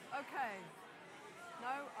Okay. No,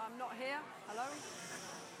 I'm not here. Hello?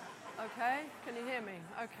 Okay, can you hear me?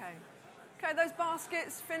 Okay. Okay, those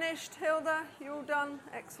baskets finished. Hilda, you all done?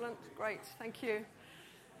 Excellent. Great. Thank you.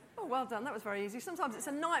 Oh, well done. That was very easy. Sometimes it's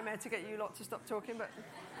a nightmare to get you lot to stop talking, but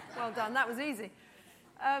well done. That was easy.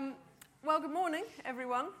 Well, good morning,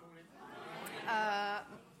 everyone.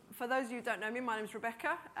 For those of you who don't know me, my name's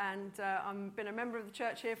Rebecca, and I've been a member of the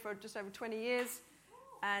church here for just over 20 years.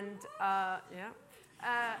 And,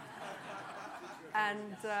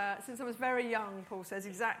 since I was very young, Paul says,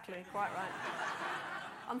 exactly, quite right.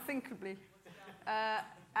 Unthinkably.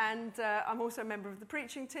 I'm also a member of the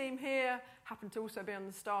preaching team here, happen to also be on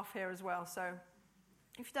the staff here as well. So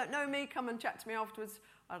if you don't know me, come and chat to me afterwards.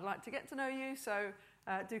 I'd like to get to know you, so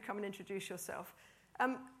do come and introduce yourself.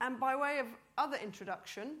 And by way of other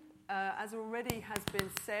introduction, as already has been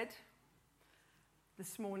said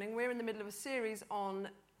this morning, we're in the middle of a series on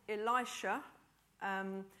Elisha,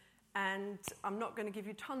 and I'm not going to give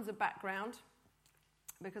you tons of background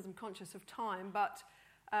because I'm conscious of time, but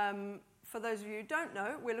for those of you who don't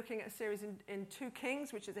know, we're looking at a series in 2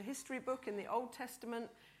 Kings, which is a history book in the Old Testament,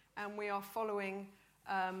 and we are following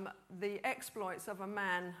the exploits of a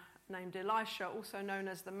man named Elisha, also known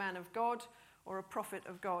as the man of God or a prophet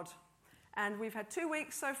of God. And we've had 2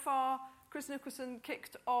 weeks so far. Chris Nicholson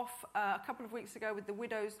kicked off a couple of weeks ago with the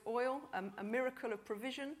widow's oil, a miracle of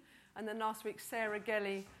provision, and then last week Sarah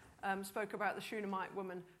Gelly spoke about the Shunammite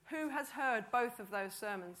woman. Who has heard both of those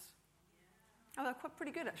sermons? Oh, they're quite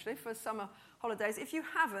pretty good, actually, for summer holidays. If you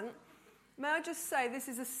haven't, may I just say this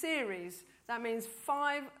is a series. That means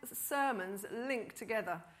 5 sermons linked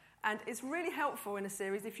together. And it's really helpful in a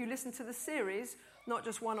series if you listen to the series, not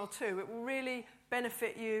just 1 or 2. It will really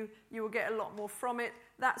benefit you. You will get a lot more from it.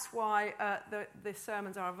 That's why the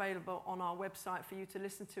sermons are available on our website for you to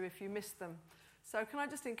listen to if you missed them. So can I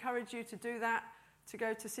just encourage you to do that, to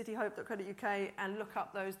go to cityhope.co.uk and look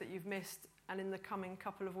up those that you've missed, and in the coming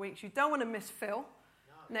couple of weeks. You don't want to miss Phil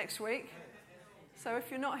next week. So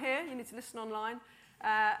if you're not here, you need to listen online.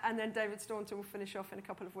 And then David Staunton will finish off in a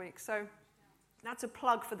couple of weeks. So that's a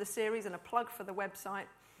plug for the series and a plug for the website.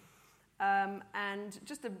 And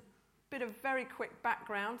just a bit of very quick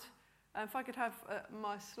background. If I could have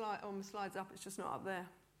my slides up, it's just not up there.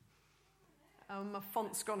 My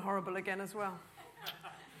font's gone horrible again as well.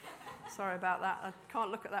 Sorry about that. I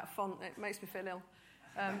can't look at that font. It makes me feel ill.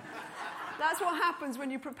 That's what happens when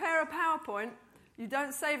you prepare a PowerPoint. You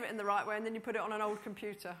don't save it in the right way, and then you put it on an old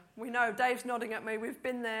computer. We know. Dave's nodding at me. We've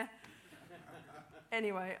been there.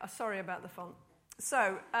 Anyway, sorry about the font.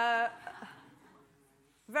 So,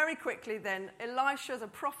 very quickly then, Elisha's a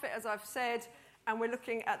prophet, as I've said, and we're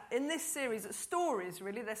looking at, in this series, at stories,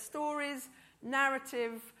 really. They're stories,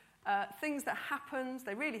 narrative, things that happened.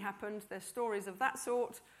 They really happened. They're stories of that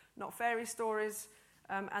sort, not fairy stories.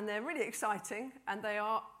 And they're really exciting, and they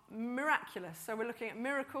are miraculous. So we're looking at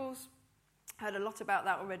miracles. Heard a lot about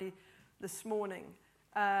that already this morning.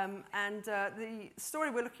 The story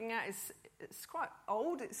we're looking at it's quite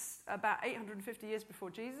old. It's about 850 years before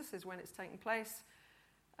Jesus is when it's taking place.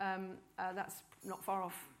 That's not far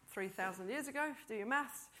off 3,000 years ago, if you do your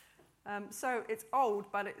maths. So it's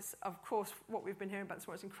old, but it's, of course, what we've been hearing about. It's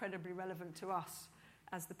what's incredibly relevant to us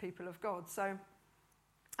as the people of God. So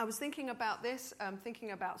I was thinking about this,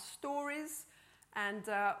 thinking about stories and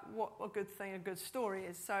what a good thing a good story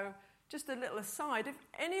is. So just a little aside, if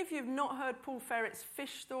any of you have not heard Paul Ferret's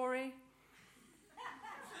fish story,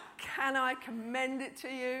 can I commend it to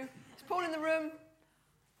you? Is Paul in the room?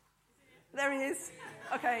 There he is.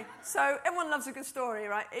 Okay, so everyone loves a good story,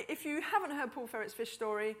 right? If you haven't heard Paul Ferret's fish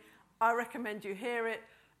story, I recommend you hear it.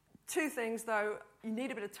 2 things, though. You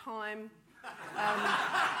need a bit of time.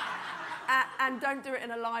 And don't do it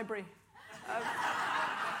in a library.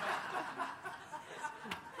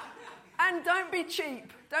 And don't be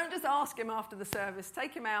cheap. Don't just ask him after the service.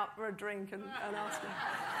 Take him out for a drink and ask him.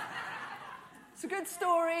 It's a good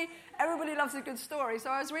story. Everybody loves a good story. So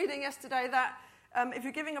I was reading yesterday that if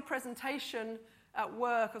you're giving a presentation at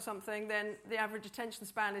work or something, then the average attention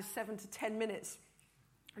span is 7 to 10 minutes.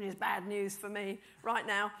 Which is bad news for me right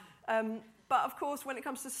now. But of course, when it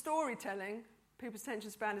comes to storytelling, people's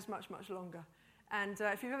attention span is much, much longer. And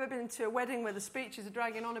if you've ever been to a wedding where the speeches are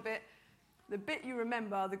dragging on a bit, the bit you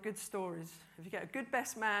remember are the good stories. If you get a good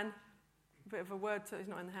best man, a bit of a word to, he's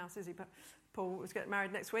not in the house, is he? But Paul was getting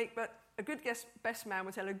married next week. But a good best man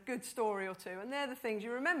will tell a good story or 2. And they're the things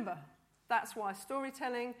you remember. That's why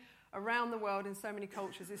storytelling around the world in so many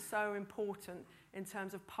cultures is so important in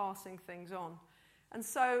terms of passing things on. And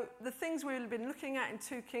so the things we've been looking at in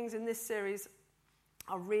 2 Kings in this series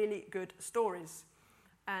are really good stories.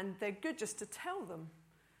 And they're good just to tell them.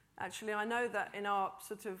 Actually, I know that in our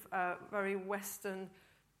sort of very Western,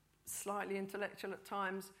 slightly intellectual at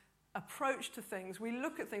times, approach to things, we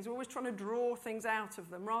look at things, we're always trying to draw things out of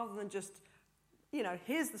them rather than just,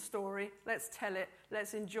 here's the story, let's tell it,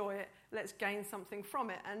 let's enjoy it, let's gain something from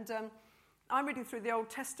it. And I'm reading through the Old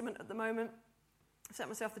Testament at the moment. I set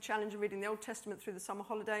myself the challenge of reading the Old Testament through the summer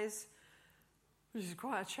holidays, which is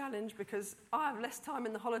quite a challenge because I have less time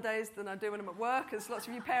in the holidays than I do when I'm at work, as lots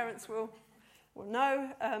of you parents will know.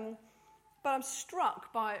 But I'm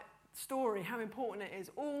struck by story, how important it is.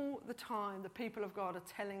 All the time, the people of God are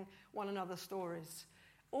telling one another stories.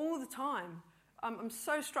 All the time. I'm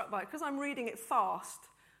so struck by it because I'm reading it fast.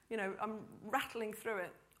 I'm rattling through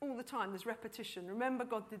it all the time. There's repetition. Remember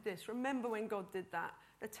God did this. Remember when God did that.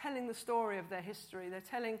 They're telling the story of their history. They're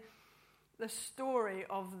telling the story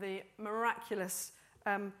of the miraculous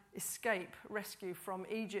rescue from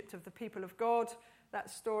Egypt of the people of God. That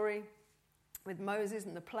story with Moses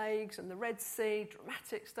and the plagues and the Red Sea,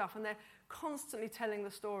 dramatic stuff. And they're constantly telling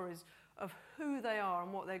the stories of who they are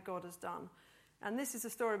and what their God has done. And this is the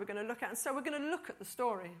story we're going to look at. And so we're going to look at the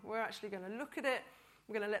story. We're actually going to look at it.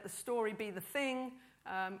 We're going to let the story be the thing,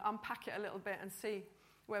 unpack it a little bit and see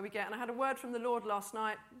where we get. And I had a word from the Lord last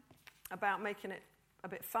night about making it a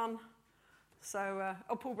bit fun. So,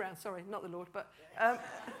 Paul Brown, sorry, not the Lord, but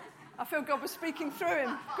I feel God was speaking through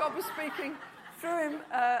him. God was speaking through him.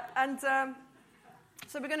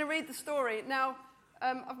 So we're going to read the story. Now,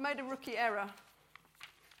 I've made a rookie error.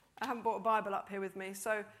 I haven't brought a Bible up here with me,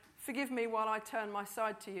 so forgive me while I turn my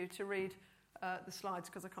side to you to read the slides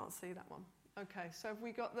because I can't see that one. Okay, so have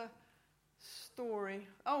we got the story?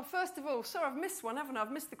 Oh, first of all, sorry, I've missed one, haven't I?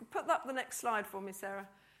 Put up the next slide for me, Sarah.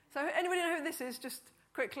 So anybody know who this is, just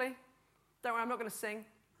quickly? Don't worry, I'm not going to sing.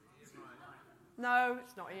 No,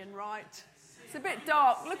 it's not Ian Wright. It's a bit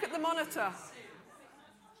dark. Look at the monitor.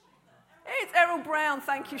 It's Errol Brown.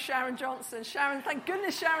 Thank you, Sharon Johnson. Sharon, thank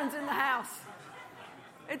goodness Sharon's in the house.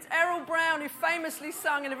 It's Errol Brown, who famously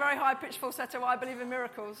sung in a very high-pitched falsetto, I Believe in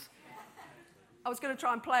Miracles. I was going to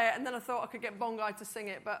try and play it, and then I thought I could get Bongai to sing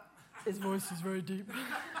it, but his voice is very deep.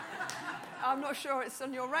 I'm not sure it's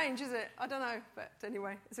on your range, is it? I don't know. But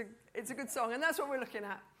anyway, it's a good song, and that's what we're looking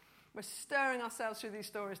at. We're stirring ourselves through these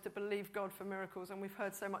stories to believe God for miracles, and we've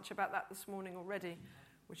heard so much about that this morning already,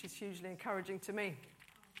 which is hugely encouraging to me.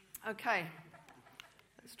 Okay,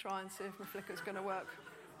 let's try and see if my flicker's going to work.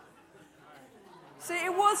 See,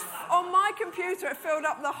 it was on my computer, it filled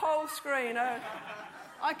up the whole screen.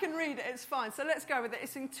 I can read it, it's fine. So let's go with it.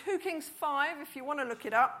 It's in 2 Kings 5, if you want to look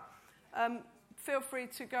it up. Feel free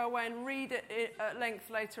to go away and read it at length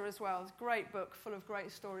later as well. It's a great book, full of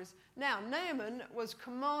great stories. Now, Naaman was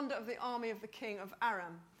commander of the army of the king of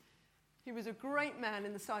Aram. He was a great man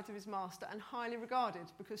in the sight of his master and highly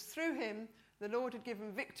regarded, because through him, the Lord had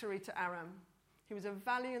given victory to Aram. He was a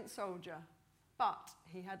valiant soldier, but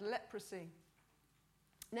he had leprosy.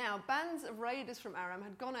 Now, bands of raiders from Aram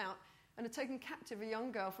had gone out and had taken captive a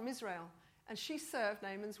young girl from Israel, and she served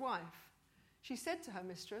Naaman's wife. She said to her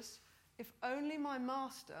mistress, "If only my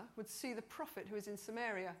master would see the prophet who is in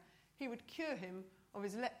Samaria, he would cure him of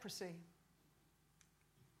his leprosy."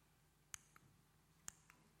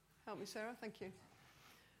 Help me, Sarah, thank you.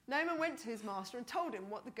 Naaman went to his master and told him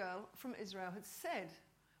what the girl from Israel had said.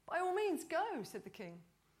 "By all means, go," said the king.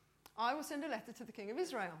 "I will send a letter to the king of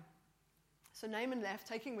Israel." So Naaman left,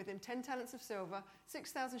 taking with him 10 talents of silver,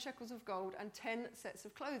 6,000 shekels of gold, and 10 sets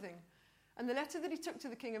of clothing. And the letter that he took to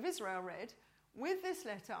the king of Israel read, "With this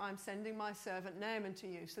letter I am sending my servant Naaman to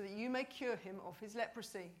you, so that you may cure him of his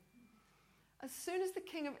leprosy." As soon as the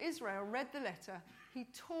king of Israel read the letter, he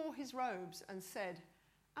tore his robes and said,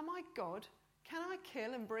 "Am I God? Can I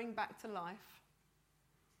kill and bring back to life?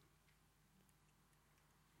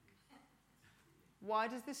 Why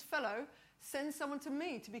does this fellow send someone to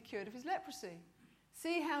me to be cured of his leprosy?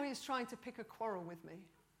 See how he is trying to pick a quarrel with me."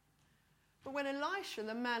 But when Elisha,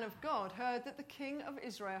 the man of God, heard that the king of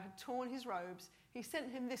Israel had torn his robes, he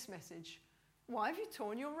sent him this message: "Why have you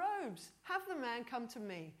torn your robes? Have the man come to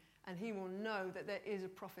me, and he will know that there is a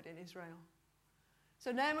prophet in Israel."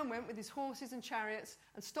 So Naaman went with his horses and chariots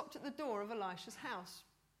and stopped at the door of Elisha's house.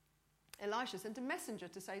 Elisha sent a messenger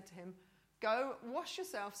to say to him, "Go, wash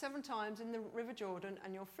yourself 7 times in the river Jordan,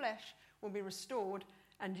 and your flesh will be restored,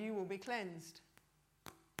 and you will be cleansed."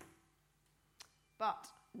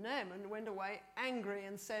 But Naaman went away angry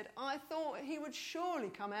and said, "I thought he would surely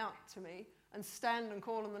come out to me and stand and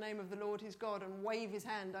call on the name of the Lord his God and wave his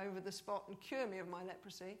hand over the spot and cure me of my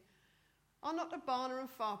leprosy. Are not Abana and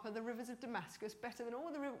Pharpar, the rivers of Damascus, better than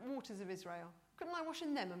all the waters of Israel? Couldn't I wash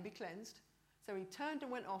in them and be cleansed?" So he turned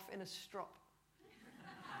and went off in a strop.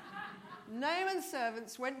 Naaman's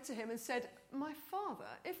servants went to him and said, "My father,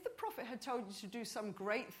 if the prophet had told you to do some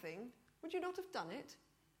great thing, would you not have done it?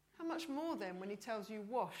 How much more then when he tells you,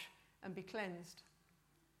 wash and be cleansed?"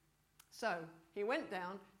 So he went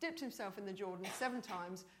down, dipped himself in the Jordan 7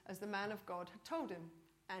 times, as the man of God had told him,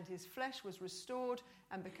 and his flesh was restored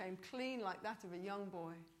and became clean like that of a young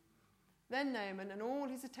boy. Then Naaman and all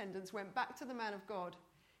his attendants went back to the man of God.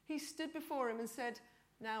 He stood before him and said,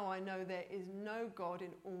 "Now I know there is no God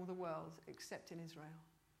in all the world except in Israel.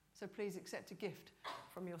 So please accept a gift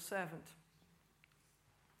from your servant."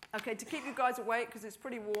 Okay, to keep you guys awake, because it's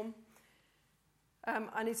pretty warm,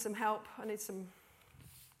 I need some help. I need some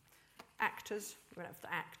actors. You don't have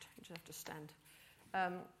to act, you just have to stand.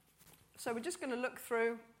 So we're just going to look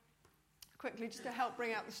through quickly just to help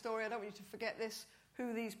bring out the story. I don't want you to forget this,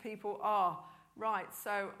 who these people are. Right,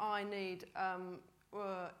 so I need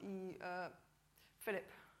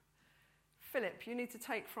Philip. Philip, you need to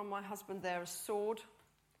take from my husband there a sword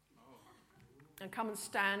and come and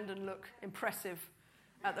stand and look impressive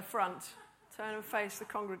at the front. Turn and face the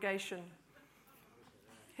congregation.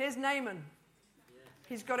 Here's Naaman.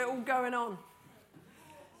 He's got it all going on.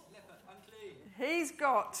 He's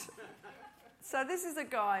got... So this is a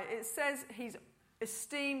guy, it says he's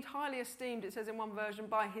esteemed, highly esteemed, it says in one version,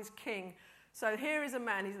 by his king. So here is a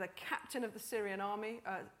man, he's the captain of the Syrian army,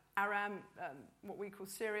 Aram, what we call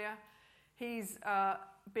Syria. He's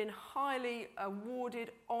been highly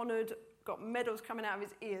awarded, honoured, got medals coming out of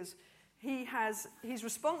his ears. He's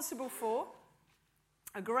responsible for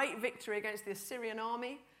a great victory against the Assyrian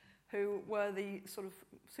army, who were the sort of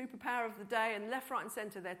superpower of the day, and left, right and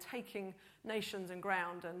centre they're taking nations and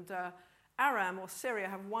ground, and Aram or Syria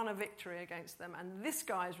have won a victory against them, and this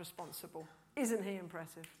guy is responsible. Isn't he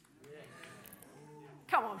impressive? Yeah.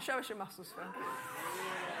 Come on, show us your muscles, Phil.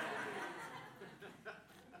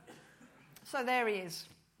 So there he is.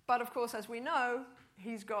 But of course, as we know,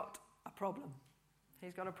 he's got a problem.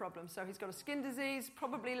 He's got a problem. So he's got a skin disease,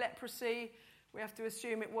 probably leprosy. We have to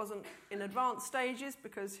assume it wasn't in advanced stages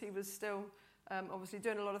because he was still obviously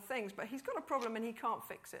doing a lot of things. But he's got a problem and he can't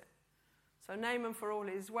fix it. So Naaman, for all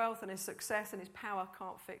his wealth and his success and his power,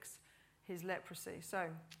 can't fix his leprosy. So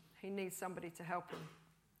he needs somebody to help him.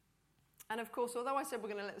 And of course, although I said we're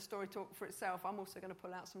going to let the story talk for itself, I'm also going to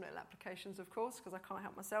pull out some little applications, of course, because I can't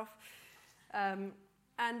help myself. And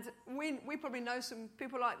we probably know some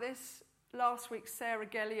people like this. Last week, Sarah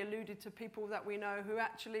Gelly alluded to people that we know who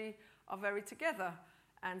actually are very together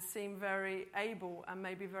and seem very able and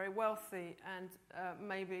maybe very wealthy, and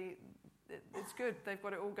maybe it's good, they've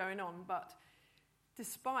got it all going on. But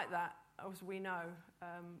despite that, as we know,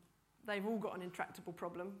 they've all got an intractable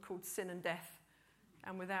problem called sin and death.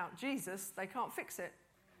 And without Jesus, they can't fix it.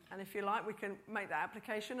 And if you like, we can make that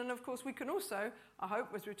application. And of course, we can also, I hope,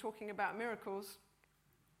 as we're talking about miracles,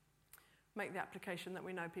 make the application that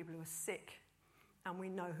we know people who are sick and we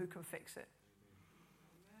know who can fix it.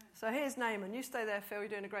 So here's Naaman. You stay there, Phil. You're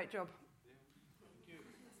doing a great job.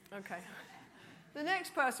 Okay. The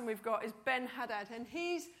next person we've got is Ben-Hadad, and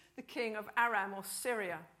he's the king of Aram or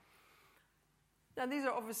Syria. Now, these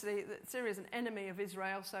are obviously, Syria is an enemy of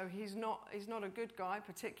Israel, so he's not a good guy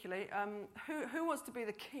particularly. Who wants to be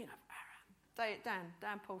the king of Aram?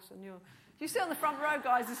 Dan Paulson. You sit on the front row,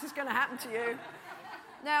 guys. This is going to happen to you.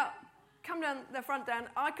 Now, come down the front, Dan.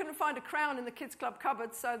 I couldn't find a crown in the kids' club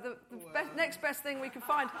cupboard, so the next best thing we can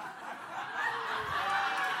find.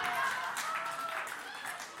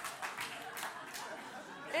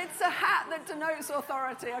 It's a hat that denotes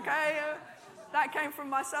authority, okay? That came from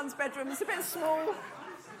my son's bedroom. It's a bit small.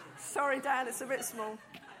 Sorry, Dan, it's a bit small.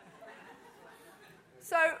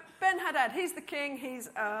 So Ben-Hadad, he's the king. He's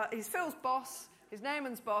Phil's boss. He's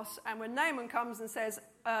Naaman's boss. And when Naaman comes and says,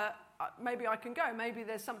 maybe I can go, maybe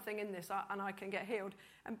there's something in this and I can get healed.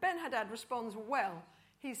 And Ben-Hadad responds well.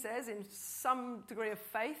 He says, in some degree of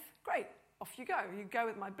faith, great, off you go. You go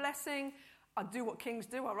with my blessing. I'll do what kings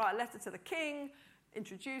do. I'll write a letter to the king,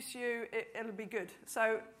 introduce you. It'll be good.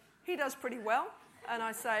 So he does pretty well. And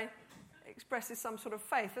I say, expresses some sort of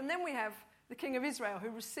faith. And then we have the king of Israel who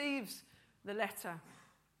receives the letter.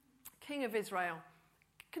 King of Israel.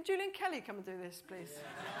 Can Julian Kelly come and do this, please?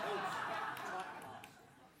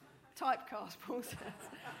 Typecast, Paul says.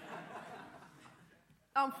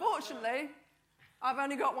 Unfortunately, I've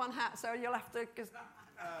only got one hat, so you'll have to...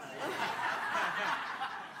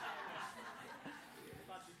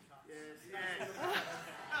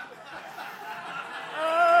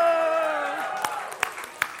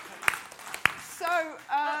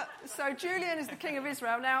 So Julian is the king of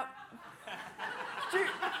Israel. Now,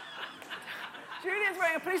 Julian's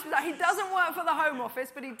wearing a policeman's hat. He doesn't work for the Home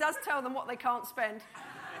Office, but he does tell them what they can't spend.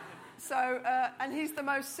 So, and he's the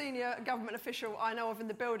most senior government official I know of in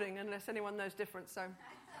the building, unless anyone knows different, so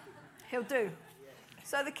he'll do.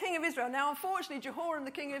 So the king of Israel. Now, unfortunately, Jehoram,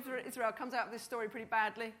 the king of Israel, comes out of this story pretty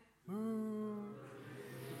badly.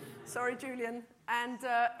 Sorry, Julian. And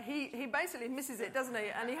he basically misses it, doesn't he?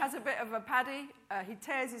 And he has a bit of a paddy. He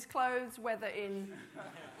tears his clothes, whether in...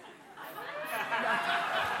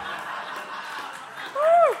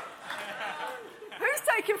 Woo! Who's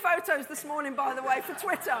taking photos this morning, by the way, for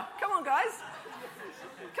Twitter? Come on, guys.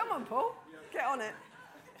 Come on, Paul. Get on it.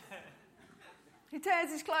 He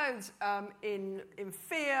tears his clothes in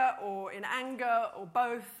fear or in anger or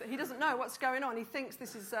both. He doesn't know what's going on. He thinks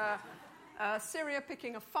this is Syria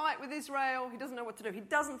picking a fight with Israel. He doesn't know what to do. He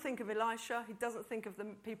doesn't think of Elisha. He doesn't think of the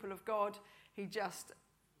people of God. He just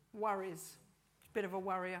worries. He's a bit of a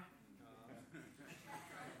worrier.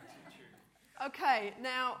 Okay,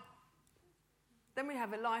 now, then we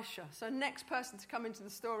have Elisha. So next person to come into the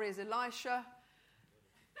story is Elisha.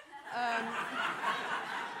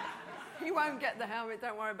 He won't get the helmet,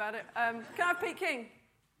 don't worry about it. Can I have Pete King?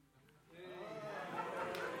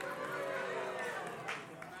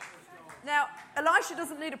 Now, Elisha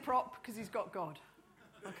doesn't need a prop because he's got God.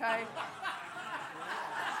 Okay?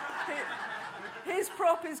 His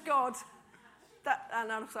prop is God.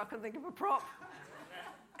 And also I can think of a prop,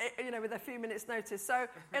 with a few minutes' notice. So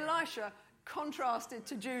Elisha, contrasted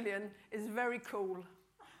to Julian, is very cool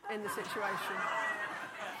in the situation.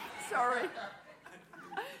 Sorry.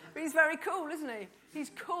 But he's very cool, isn't he? He's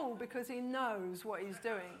cool because he knows what he's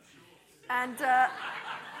doing. And...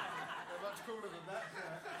 much cooler than that.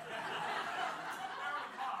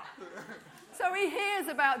 So he hears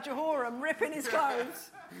about Jehoram ripping his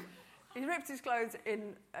clothes. He ripped his clothes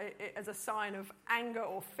as a sign of anger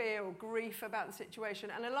or fear or grief about the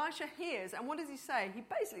situation. And Elisha hears, and what does he say? He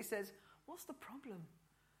basically says, what's the problem?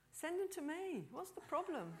 Send him to me. What's the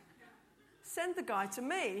problem? Send the guy to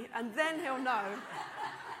me, and then he'll know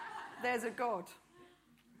there's a God.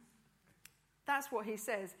 That's what he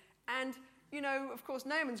says. And, of course,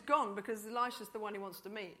 Naaman's gone because Elisha's the one he wants to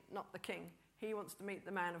meet, not the king. He wants to meet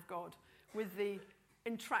the man of God with the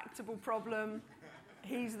intractable problem.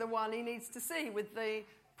 He's the one he needs to see with the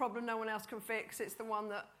problem no one else can fix. It's the one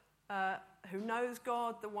that who knows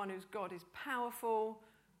God, the one whose God is powerful,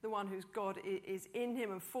 the one whose God is in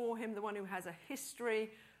him and for him, the one who has a history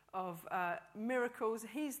of miracles.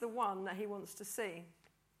 He's the one that he wants to see.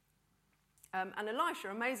 And Elisha,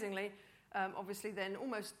 amazingly, obviously then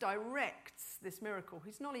almost directs this miracle.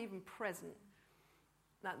 He's not even present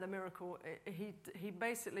at the miracle. He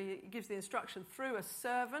basically gives the instruction through a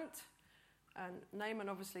servant. And Naaman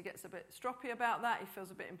obviously gets a bit stroppy about that. He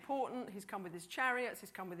feels a bit important. He's come with his chariots.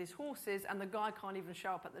 He's come with his horses. And the guy can't even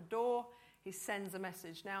show up at the door. He sends a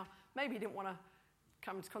message. Now, maybe he didn't want to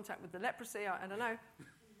come into contact with the leprosy. I don't know.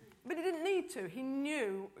 But he didn't need to. He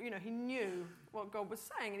knew what God was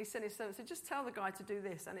saying. And he sent his servant, said, just tell the guy to do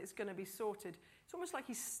this and it's going to be sorted. It's almost like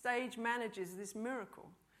he stage manages this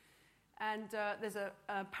miracle. And there's a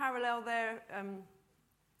parallel there,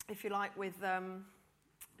 if you like, with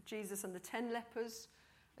Jesus and the 10 lepers.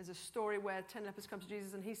 There's a story where 10 lepers come to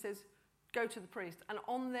Jesus and he says, go to the priest. And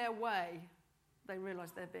on their way, they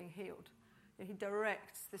realise they're being healed. He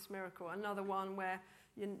directs this miracle. Another one where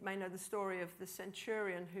you may know the story of the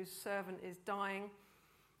centurion whose servant is dying.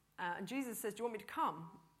 And Jesus says, do you want me to come?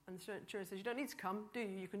 And the centurion says, you don't need to come, do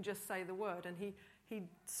you? You can just say the word. And he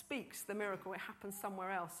speaks the miracle. It happens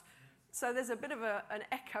somewhere else. So there's a bit of an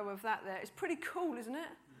echo of that there. It's pretty cool, isn't it?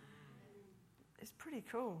 It's pretty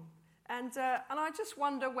cool. And I just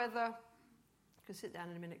wonder whether... I can sit down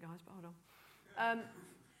in a minute, guys, but hold on.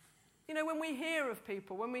 When we hear of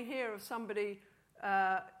people, when we hear of somebody...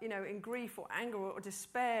 in grief or anger or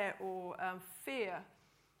despair or fear,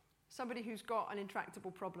 somebody who's got an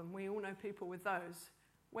intractable problem. We all know people with those.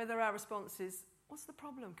 Whether our response is, what's the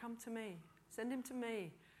problem? Come to me. Send him to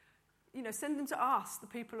me. Send him to us, the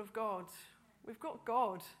people of God. We've got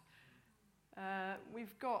God.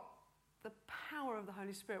 We've got the power of the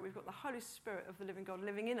Holy Spirit. We've got the Holy Spirit of the living God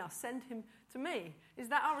living in us. Send him to me. Is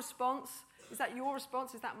that our response? Is that your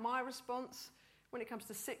response? Is that my response? When it comes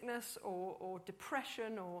to sickness or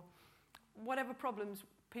depression or whatever problems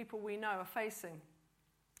people we know are facing,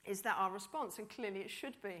 is that our response? And clearly it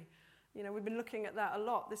should be. We've been looking at that a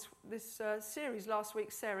lot. This series last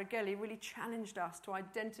week, Sarah Gelly really challenged us to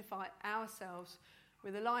identify ourselves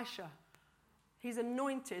with Elisha. He's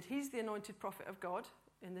anointed. He's the anointed prophet of God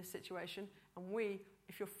in this situation. And we,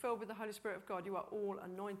 if you're filled with the Holy Spirit of God, you are all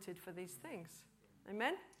anointed for these things.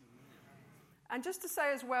 Amen? And just to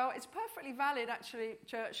say as well, it's perfectly valid, actually,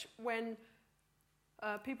 church, when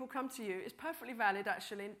people come to you, it's perfectly valid,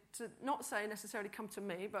 actually, to not say necessarily come to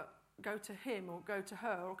me, but go to him or go to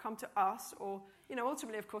her or come to us or,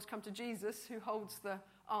 ultimately, of course, come to Jesus, who holds the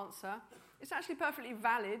answer. It's actually perfectly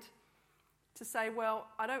valid to say, well,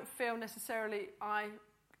 I don't feel necessarily I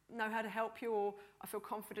know how to help you or I feel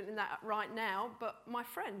confident in that right now, but my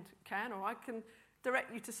friend can, or I can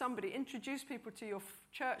direct you to somebody. Introduce people to your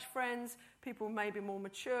church friends, people maybe more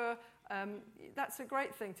mature. That's a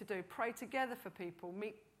great thing to do. Pray together for people.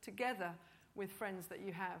 Meet together with friends that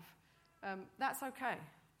you have. That's okay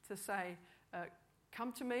to say,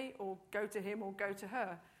 come to me or go to him or go to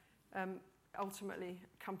her. Ultimately,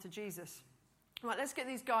 come to Jesus. Right, let's get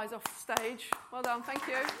these guys off stage. Well done, thank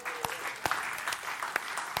you.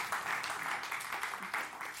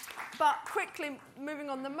 But quickly, moving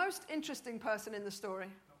on, the most interesting person in the story,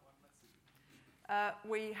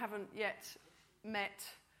 we haven't yet met.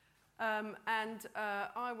 And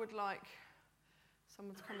I would like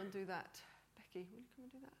someone to come and do that. Becky, will you come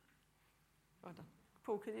and do that? Well done.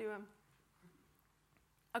 Paul, can you...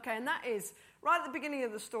 Okay, and that is, right at the beginning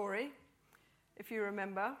of the story, if you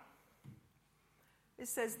remember, it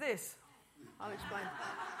says this. I'll explain.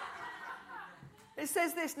 It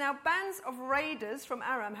says this, now bands of raiders from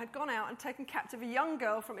Aram had gone out and taken captive a young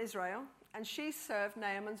girl from Israel, and she served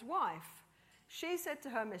Naaman's wife. She said to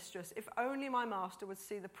her mistress, if only my master would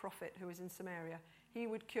see the prophet who is in Samaria, he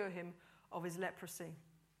would cure him of his leprosy.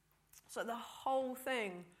 So the whole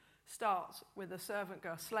thing starts with a servant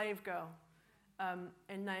girl, slave girl,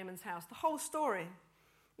 in Naaman's house. The whole story.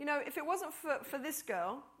 If it wasn't for this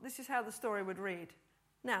girl, this is how the story would read.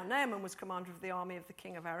 Now, Naaman was commander of the army of the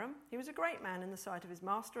king of Aram. He was a great man in the sight of his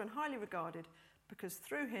master and highly regarded, because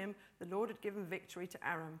through him the Lord had given victory to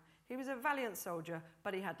Aram. He was a valiant soldier,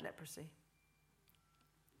 but he had leprosy.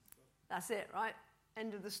 That's it, right?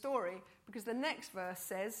 End of the story. Because the next verse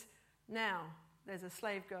says, now there's a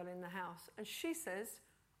slave girl in the house. And she says,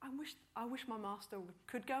 I wish my master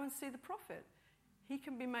could go and see the prophet. He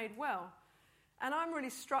can be made well. And I'm really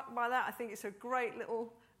struck by that. I think it's a great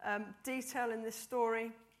little detail in this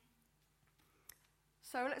story.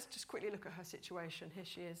 So let's just quickly look at her situation. Here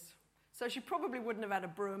she is. So she probably wouldn't have had a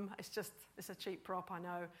broom. It's a cheap prop, I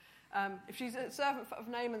know. If she's a servant of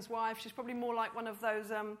Naaman's wife, she's probably more like one of those,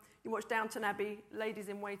 you watch Downton Abbey, ladies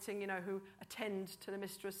in waiting, who attend to the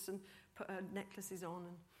mistress and put her necklaces on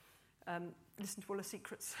and listen to all her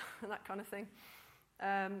secrets and that kind of thing.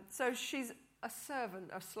 So she's a servant,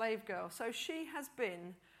 a slave girl. So she has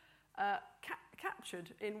been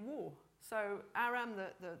captured in war. So Aram,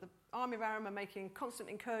 the army of Aram are making constant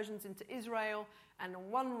incursions into Israel, and on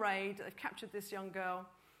one raid they've captured this young girl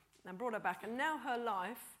and brought her back, and now her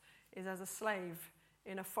life is as a slave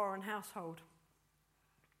in a foreign household.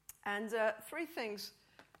 And three things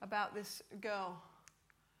about this girl,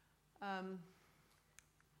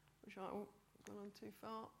 which I haven't gone on too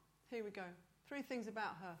far. Here we go. Three things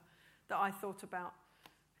about her that I thought about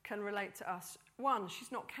can relate to us. One,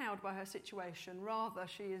 she's not cowed by her situation. Rather,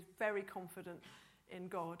 she is very confident in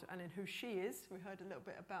God and in who she is. We heard a little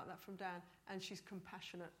bit about that from Dan. And she's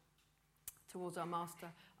compassionate towards our master.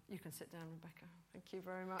 You can sit down, Rebecca. Thank you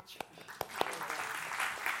very much.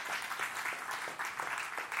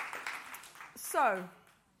 So,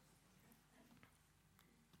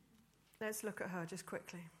 let's look at her just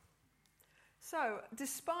quickly. So,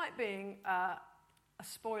 despite being a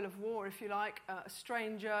spoil of war, if you like, a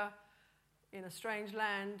stranger in a strange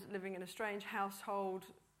land, living in a strange household,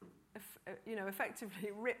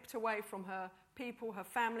 effectively ripped away from her people, her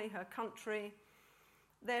family, her country,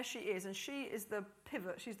 there she is, and she is the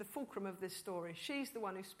pivot, she's the fulcrum of this story. She's the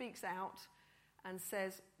one who speaks out and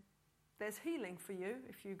says, there's healing for you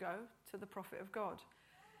if you go to the prophet of God.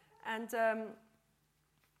 And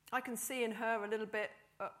I can see in her a little bit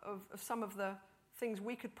of some of the things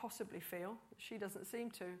we could possibly feel. She doesn't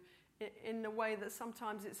seem to, in a way that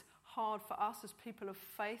sometimes it's hard for us as people of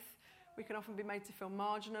faith. We can often be made to feel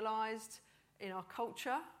marginalised in our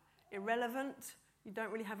culture, irrelevant. You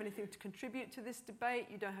don't really have anything to contribute to this debate.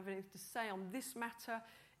 You don't have anything to say on this matter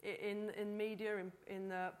in media,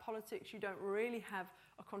 in politics. You don't really have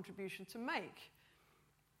a contribution to make.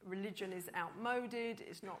 Religion is outmoded.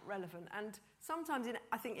 It's not relevant. And sometimes,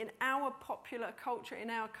 I think, in our popular culture, in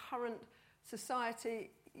our current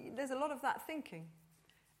society, there's a lot of that thinking.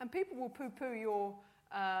 And people will poo-poo your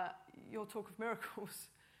talk of miracles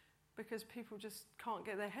because people just can't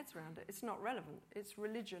get their heads around it. It's not relevant. It's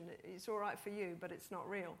religion. It's all right for you, but it's not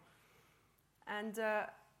real. And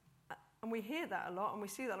we hear that a lot, and we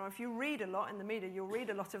see that a lot. If you read a lot in the media, you'll read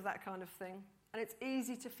a lot of that kind of thing. And it's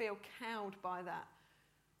easy to feel cowed by that.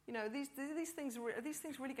 Are these things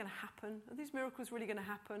really going to happen? Are these miracles really going to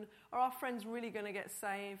happen? Are our friends really going to get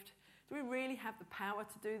saved? Do we really have the power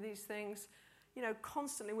to do these things?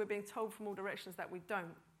 constantly we're being told from all directions that we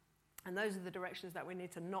don't. And those are the directions that we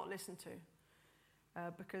need to not listen to.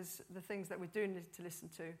 Because the things that we do need to listen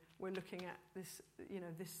to, we're looking at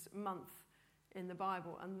this month in the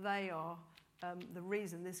Bible, and they are the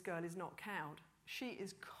reason this girl is not cowed. She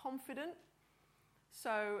is confident.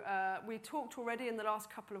 So we talked already in the last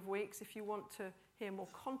couple of weeks. If you want to hear more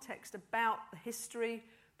context about the history,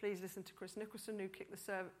 please listen to Chris Nicholson, who kicked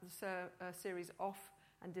the series off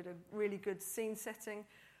and did a really good scene setting.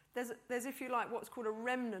 There's, if you like, what's called a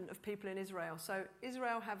remnant of people in Israel. So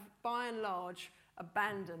Israel have, by and large,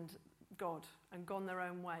 abandoned God and gone their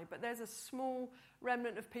own way. But there's a small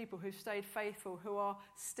remnant of people who've stayed faithful, who are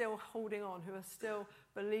still holding on, who are still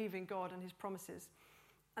believing God and his promises.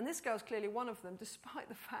 And this girl's clearly one of them, despite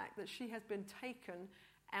the fact that she has been taken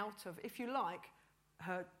out of, if you like,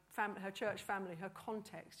 her church family, her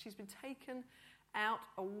context. She's been taken out,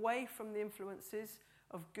 away from the influences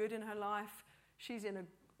of good in her life. She's in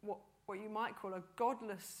what you might call a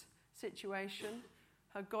godless situation.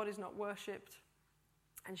 Her God is not worshipped,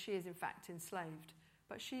 and she is in fact enslaved.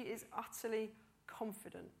 But she is utterly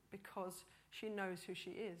confident because she knows who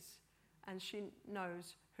she is, and she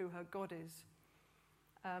knows who her God is.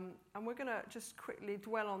 And we're going to just quickly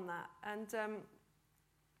dwell on that. And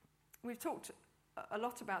we've talked a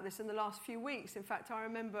lot about this in the last few weeks. In fact, I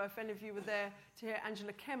remember, if any of you were there to hear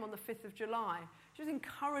Angela Kem on the 5th of July, she was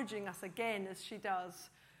encouraging us again, as she does,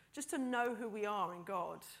 just to know who we are in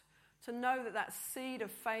God, to know that seed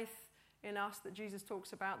of faith in us that Jesus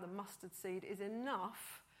talks about, the mustard seed, is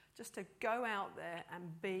enough just to go out there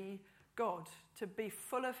and be God, to be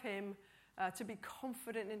full of him, to be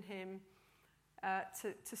confident in him,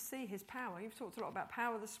 to see his power. You've talked a lot about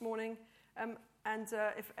power this morning. And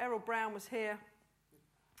if Errol Brown was here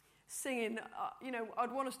singing,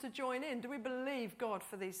 I'd want us to join in. Do we believe God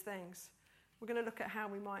for these things? We're going to look at how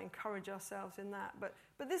we might encourage ourselves in that. But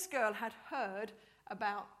this girl had heard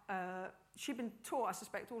about, she'd been taught, I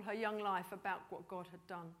suspect, all her young life about what God had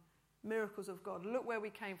done. Miracles of God. Look where we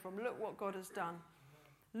came from. Look what God has done.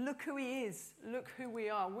 Look who he is. Look who we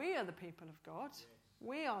are. We are the people of God.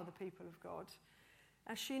 We are the people of God.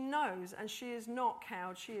 And she knows, and she is not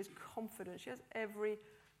cowed. She is confident. She has every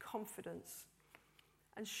confidence.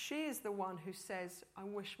 And she is the one who says, I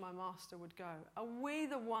wish my master would go. Are we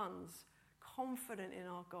the ones confident in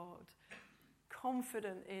our God?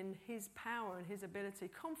 Confident in his power and his ability?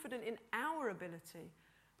 Confident in our ability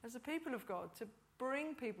as the people of God to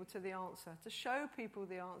bring people to the answer, to show people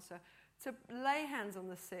the answer, to lay hands on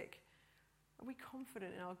the sick? Are we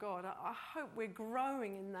confident in our God? I hope we're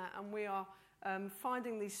growing in that, and we are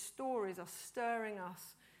finding these stories are stirring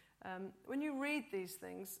us. When you read these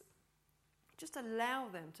things, just allow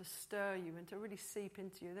them to stir you and to really seep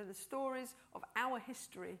into you. They're the stories of our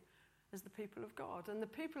history as the people of God. And the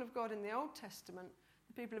people of God in the Old Testament,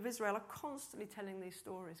 the people of Israel, are constantly telling these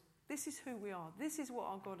stories. This is who we are. This is what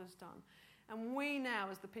our God has done. And we now,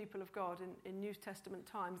 as the people of God in New Testament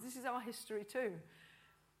times, this is our history too.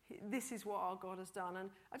 This is what our God has done.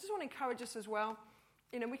 And I just want to encourage us as well.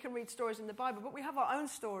 We can read stories in the Bible, but we have our own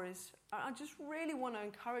stories. I just really want to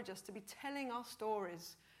encourage us to be telling our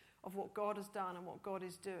stories of what God has done and what God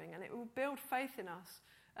is doing. And it will build faith in us.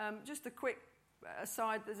 Just a quick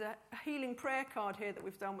aside, there's a healing prayer card here that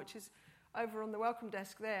we've done, which is over on the welcome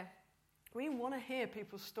desk there. We want to hear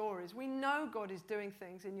people's stories. We know God is doing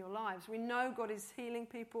things in your lives. We know God is healing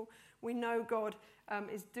people. We know God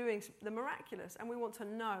is doing the miraculous. And we want to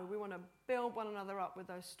know. We want to build one another up with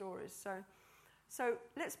those stories. So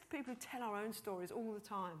let's people tell our own stories all the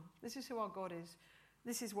time. This is who our God is.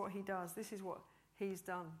 This is what he does. This is what he's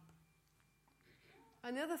done.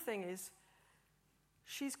 And the other thing is,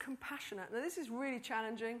 she's compassionate. Now, this is really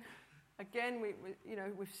challenging. Again,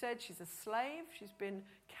 we've said she's a slave. She's been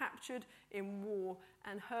captured in war,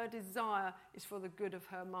 and her desire is for the good of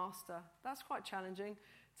her master. That's quite challenging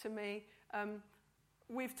to me.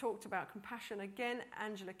 We've talked about compassion. Again,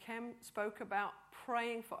 Angela Kem spoke about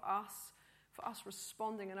praying for us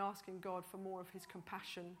responding and asking God for more of his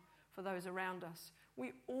compassion for those around us.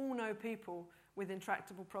 We all know people with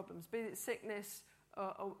intractable problems, be it sickness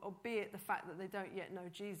or be it the fact that they don't yet know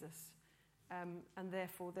Jesus. And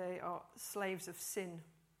therefore they are slaves of sin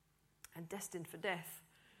and destined for death.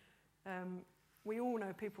 We all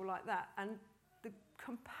know people like that. And the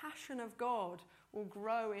compassion of God will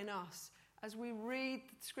grow in us as we read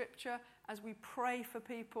the scripture, as we pray for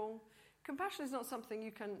people. Compassion is not something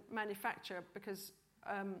you can manufacture, because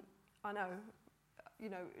I know,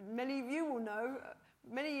 many of you will know,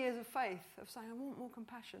 many years of faith of saying, I want more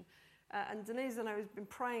compassion. And Denise, I know, has been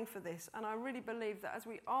praying for this. And I really believe that as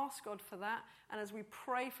we ask God for that, and as we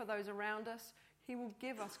pray for those around us, He will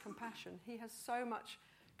give us compassion. He has so much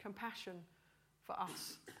compassion for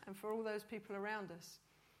us and for all those people around us.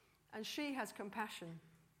 And she has compassion.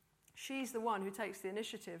 She's the one who takes the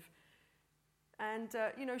initiative. And,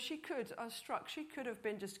 she could have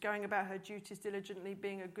been just going about her duties diligently,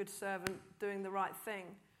 being a good servant, doing the right thing.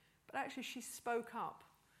 But actually she spoke up.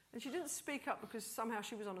 And she didn't speak up because somehow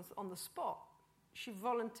she was on the spot. She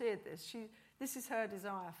volunteered this. This is her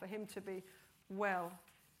desire, for him to be well.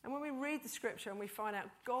 And when we read the scripture and we find out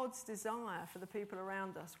God's desire for the people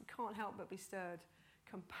around us, we can't help but be stirred,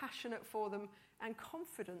 compassionate for them, and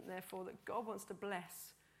confident, therefore, that God wants to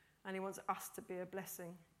bless, and he wants us to be a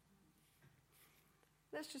blessing.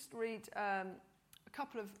 Let's just read a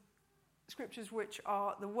couple of scriptures which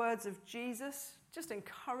are the words of Jesus. Just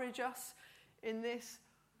encourage us in this.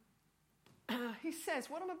 He says,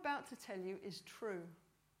 what I'm about to tell you is true.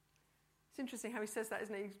 It's interesting how he says that,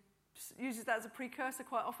 isn't it? He uses that as a precursor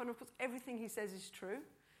quite often. Of course, everything he says is true.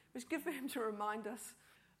 It's good for him to remind us,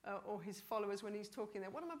 or his followers, when he's talking there.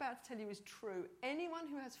 What I'm about to tell you is true. Anyone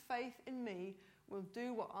who has faith in me will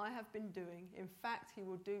do what I have been doing. In fact, he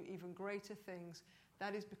will do even greater things.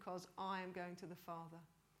 That is because I am going to the Father.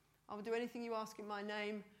 I will do anything you ask in my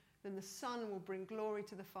name, then the Son will bring glory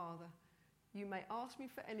to the Father. You may ask me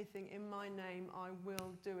for anything in my name, I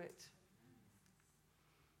will do it.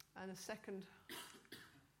 And a second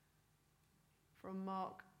from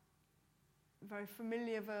Mark, very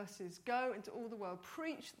familiar verses. Go into all the world,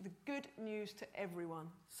 preach the good news to everyone.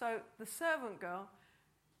 So the servant girl,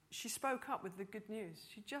 she spoke up with the good news.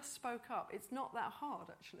 She just spoke up. It's not that hard,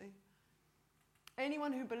 actually.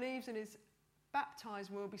 Anyone who believes and is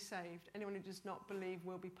baptized will be saved. Anyone who does not believe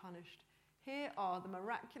will be punished. Here are the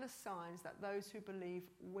miraculous signs that those who believe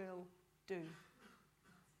will do.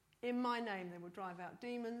 In my name they will drive out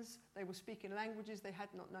demons, they will speak in languages they had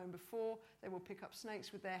not known before, they will pick up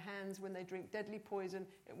snakes with their hands. When they drink deadly poison,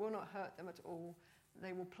 it will not hurt them at all.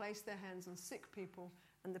 They will place their hands on sick people,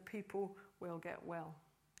 and the people will get well.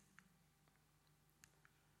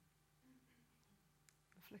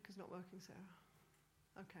 The flicker's not working, Sarah.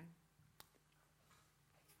 Okay.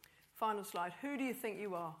 Final slide. Who do you think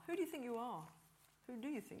you are? Who do you think you are? Who do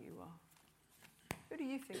you think you are? Who do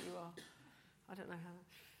you think you are? I don't know how.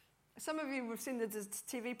 Some of you have seen the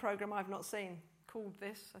TV programme I've not seen, called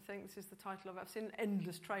this. I think this is the title of it. I've seen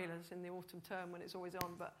endless trailers in the autumn term when it's always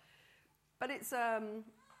on. But it's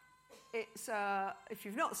if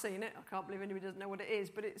you've not seen it, I can't believe anybody doesn't know what it is,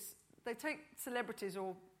 but they take celebrities,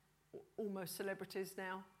 or almost celebrities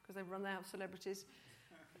now, because they've run out of celebrities.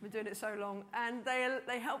 Been doing it so long, and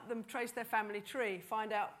they help them trace their family tree,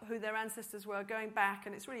 find out who their ancestors were going back,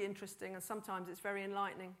 and it's really interesting, and sometimes it's very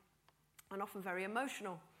enlightening and often very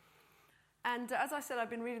emotional. And as I said, I've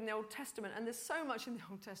been reading the Old Testament, and there's so much in the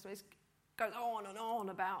Old Testament. It goes on and on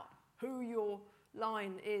about who your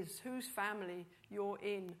line is, whose family you're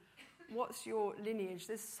in, what's your lineage.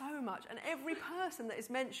 There's so much, and every person that is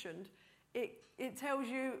mentioned, it tells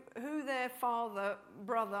you who their father,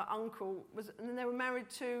 brother, uncle was, and then they were married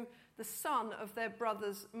to the son of their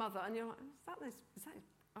brother's mother. And you're like, is that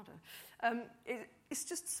I don't know. It's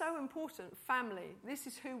just so important. Family. This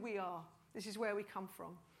is who we are. This is where we come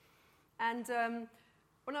from. And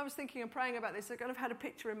when I was thinking and praying about this, I kind of had a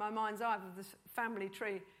picture in my mind's eye of this family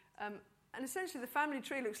tree. And essentially the family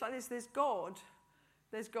tree looks like this. There's God.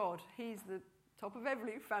 He's the top of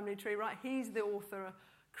every family tree, right? He's the author,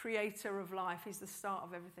 creator of life. He's the start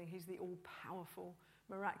of everything. He's the all-powerful,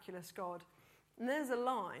 miraculous God. And there's a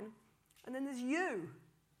line, and then there's you.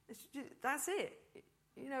 That's it.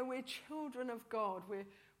 You know, we're children of God.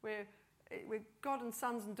 We're God and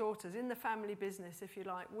sons and daughters in the family business, if you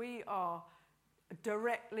like. We are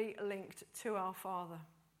directly linked to our Father.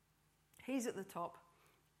 He's at the top.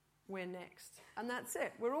 We're next. And that's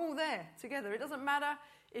it. We're all there together. It doesn't matter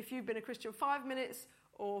if you've been a Christian 5 minutes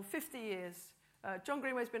or 50 years. John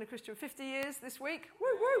Greenway's been a Christian 50 years this week. Woo,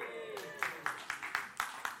 woo!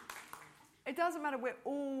 It doesn't matter. We're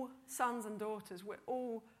all sons and daughters. We're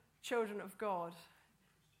all children of God.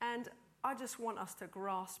 And I just want us to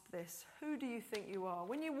grasp this. Who do you think you are?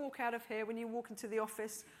 When you walk out of here, when you walk into the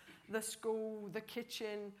office, the school, the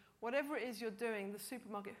kitchen, whatever it is you're doing, the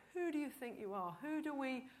supermarket, who do you think you are? Who do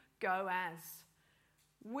we go as?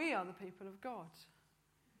 We are the people of God.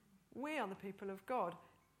 We are the people of God.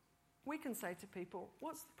 We can say to people,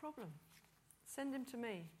 what's the problem? Send him to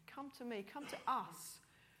me. Come to us.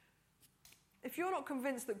 If you're not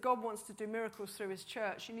convinced that God wants to do miracles through his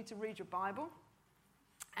church, you need to read your Bible.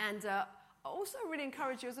 And I also really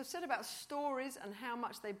encourage you, as I've said about stories and how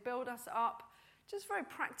much they build us up, just very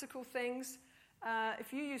practical things.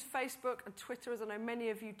 If you use Facebook and Twitter, as I know many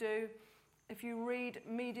of you do, if you read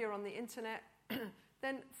media on the internet,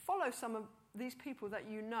 then follow some of these people that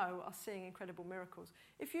you know are seeing incredible miracles.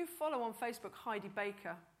 If you follow on Facebook Heidi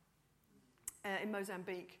Baker in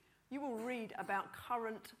Mozambique, you will read about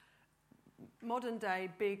current modern-day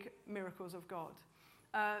big miracles of God.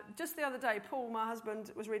 Just the other day, Paul, my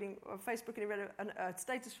husband, was reading on Facebook and he read a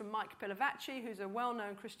status from Mike Pilavachi, who's a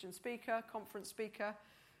well-known Christian speaker, conference speaker,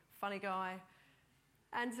 funny guy.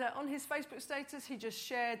 And on his Facebook status, he just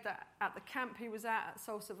shared that at the camp he was at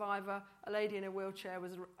Soul Survivor, a lady in a wheelchair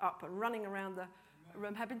was up and running around the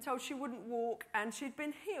room, had been told she wouldn't walk, and she'd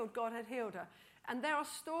been healed. God had healed her. And there are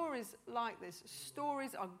stories like this.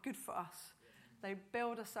 Stories are good for us. They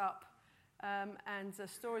build us up. And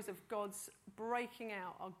stories of God's breaking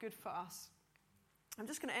out are good for us. I'm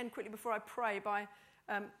just going to end quickly before I pray by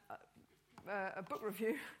a book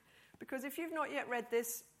review, because if you've not yet read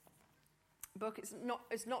this book,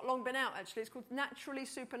 it's not long been out actually. It's called Naturally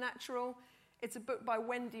Supernatural. It's a book by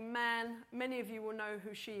Wendy Mann. Many of you will know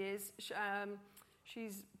who she is.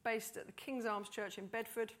 She's based at the King's Arms Church in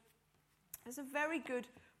Bedford. It's a very good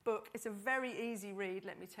book. It's a very easy read,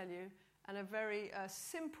 let me tell you, and a very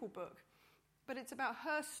simple book. But it's about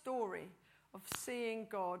her story of seeing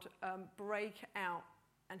God break out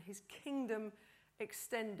and his kingdom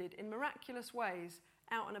extended in miraculous ways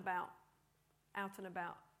out and about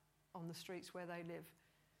on the streets where they live.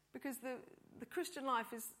 Because the Christian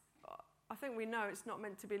life is, I think we know it's not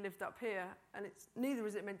meant to be lived up here, and neither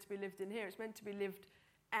is it meant to be lived in here. It's meant to be lived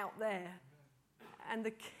out there. And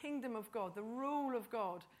the kingdom of God, the rule of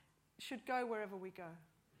God, should go wherever we go.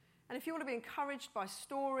 And if you want to be encouraged by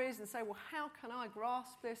stories and say, well, how can I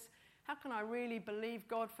grasp this? How can I really believe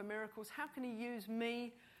God for miracles? How can he use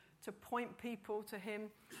me to point people to him?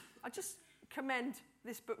 I just commend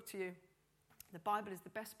this book to you. The Bible is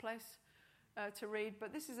the best place to read,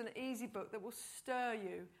 but this is an easy book that will stir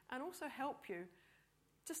you and also help you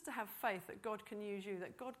just to have faith that God can use you,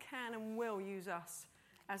 that God can and will use us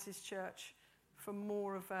as his church for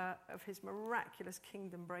more of his miraculous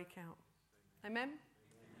kingdom breakout. Amen?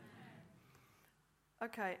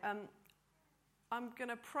 Okay, I'm going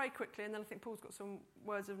to pray quickly, and then I think Paul's got some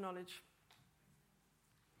words of knowledge.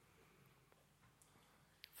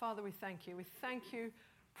 Father, we thank you. We thank you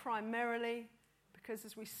primarily because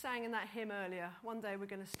as we sang in that hymn earlier, one day we're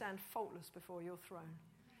going to stand faultless before your throne.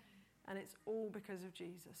 And it's all because of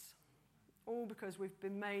Jesus. All because we've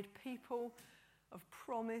been made people of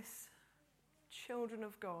promise, children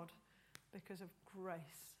of God, because of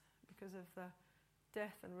grace, because of the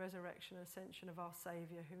death and resurrection and ascension of our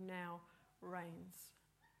Saviour who now reigns.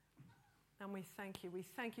 And we thank you.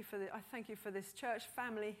 I thank you for this church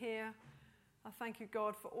family here. I thank you,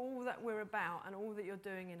 God, for all that we're about and all that you're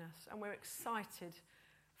doing in us. And we're excited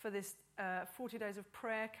for this 40 days of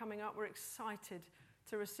prayer coming up. We're excited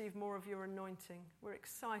to receive more of your anointing. We're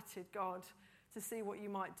excited, God, to see what you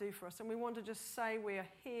might do for us. And we want to just say we are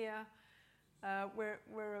here.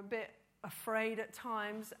 We're a bit afraid at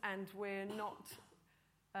times, and we're not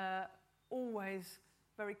always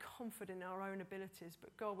very confident in our own abilities.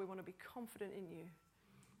 But God, we want to be confident in you,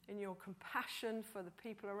 in your compassion for the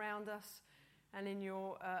people around us, and in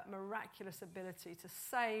your miraculous ability to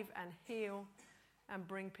save and heal and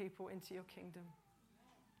bring people into your kingdom.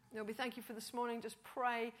 Lord, we thank you for this morning. Just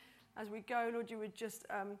pray as we go, Lord, you would just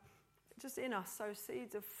in us sow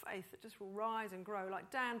seeds of faith that just will rise and grow. Like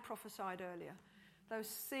Dan prophesied earlier, those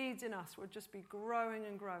seeds in us would just be growing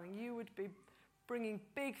and growing. You would be bringing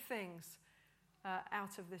big things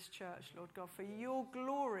out of this church, Lord God, for your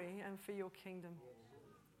glory and for your kingdom.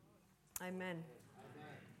 Amen.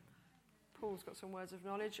 Paul's got some words of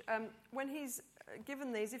knowledge. When he's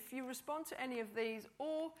given these, if you respond to any of these,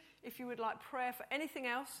 or if you would like prayer for anything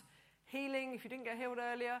else, healing, if you didn't get healed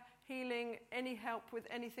earlier, healing, any help with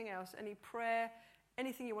anything else, any prayer,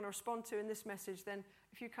 anything you want to respond to in this message, then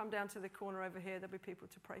if you come down to the corner over here, there'll be people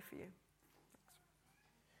to pray for you.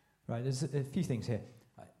 Thanks. Right, there's a few things here.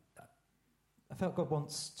 I felt God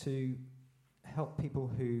wants to help people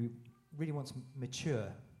who really want to mature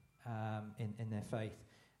in their faith.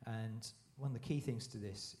 And one of the key things to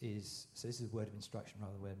this is, so this is a word of instruction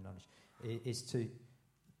rather than a word of knowledge, is to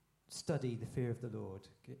study the fear of the Lord.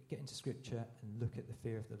 Get into Scripture and look at the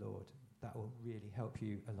fear of the Lord. That will really help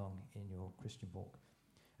you along in your Christian walk.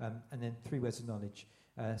 And then 3 words of knowledge.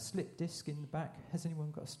 Slip disc in the back. Has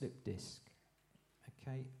anyone got a slip disc?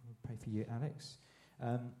 Okay, I'll pray for you, Alex.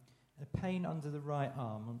 A pain under the right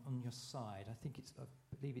arm on your side. I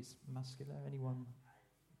believe it's muscular. Anyone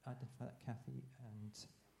identify that, Kathy?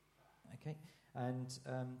 Okay, and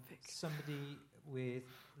somebody with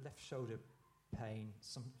left shoulder pain,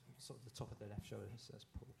 some sort of the top of the left shoulder. So that's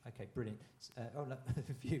Paul. Okay, brilliant.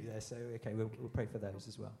 A few there. So okay, we'll pray for those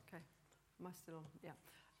as well. Okay, Am I still on? Yeah.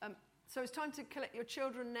 So it's time to collect your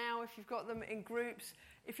children now if you've got them in groups.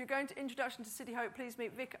 If you're going to Introduction to City Hope, please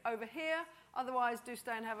meet Vic over here. Otherwise, do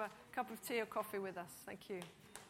stay and have a cup of tea or coffee with us. Thank you.